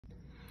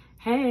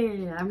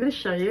Hey, I'm going to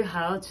show you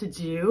how to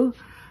do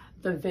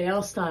the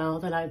veil style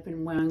that I've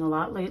been wearing a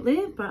lot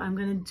lately, but I'm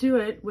going to do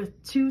it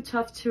with two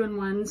Tuff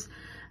 2-in-1s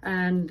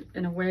and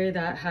in a way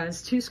that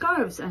has two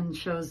scarves and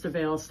shows the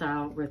veil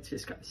style with two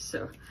scarves.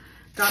 So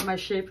got my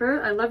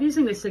shaper. I love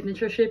using the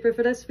signature shaper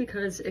for this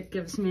because it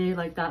gives me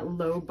like that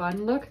low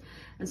bun look.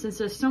 And since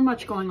there's so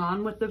much going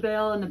on with the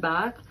veil in the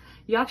back,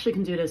 you actually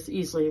can do this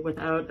easily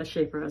without a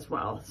shaper as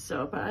well.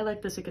 So, but I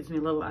like this, it gives me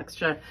a little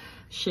extra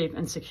shape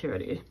and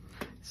security.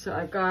 So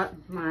I've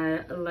got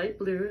my light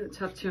blue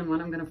Tuff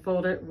 2-in-1. I'm going to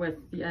fold it with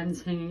the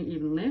ends hanging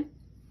evenly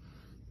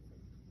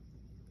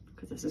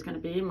because this is going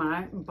to be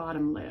my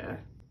bottom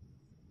layer.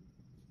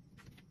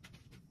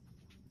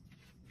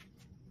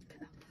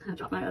 Okay. I'll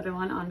drop my other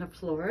one on the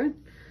floor.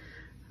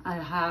 I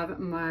have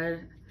my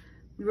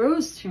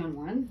rose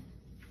 2-in-1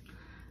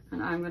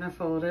 and I'm going to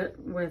fold it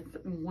with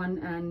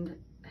one end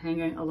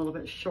hanging a little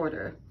bit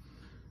shorter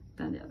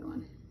than the other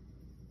one.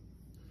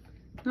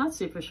 Not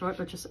super short,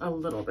 but just a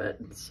little bit.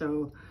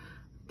 So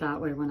that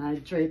way when I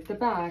drape the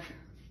back,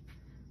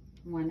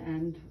 one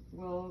end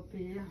will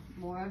be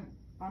more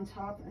on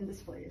top and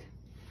displayed.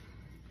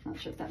 Not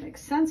sure if that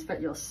makes sense,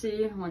 but you'll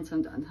see once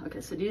I'm done.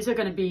 Okay, so these are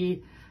going to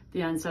be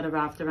the ends that are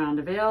wrapped around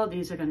the veil.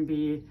 These are going to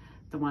be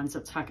the ones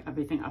that tuck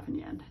everything up in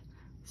the end.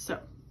 So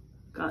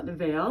got the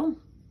veil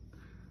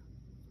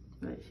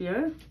right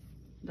here.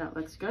 That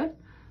looks good.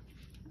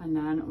 And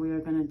then we are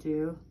going to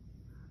do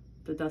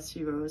the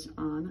dusty rose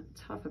on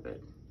top of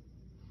it.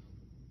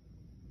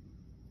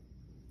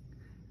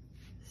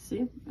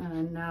 See?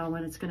 And now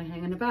when it's going to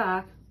hang in the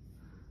back,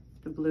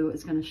 the blue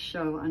is going to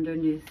show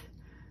underneath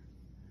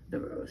the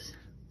rose.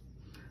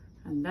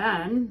 And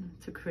then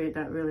to create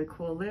that really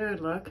cool layered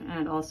look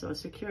and also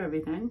secure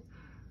everything,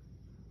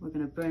 we're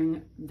going to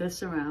bring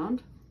this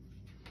around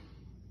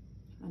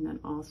and then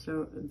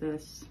also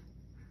this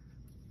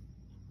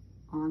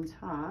on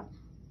top.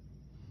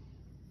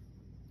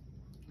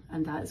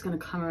 And that is going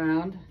to come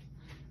around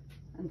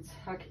and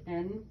tuck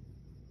in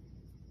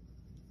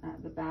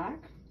at the back.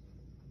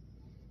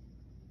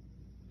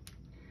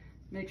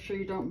 Make sure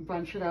you don't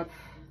bunch it up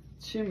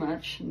too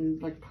much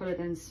and like put it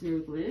in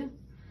smoothly. You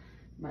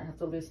might have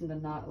to loosen the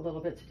knot a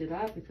little bit to do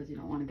that because you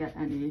don't want to get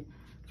any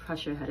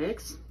pressure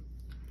headaches.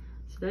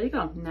 So there you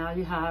go. Now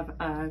you have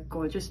a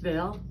gorgeous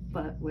veil,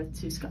 but with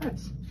two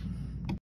scarves.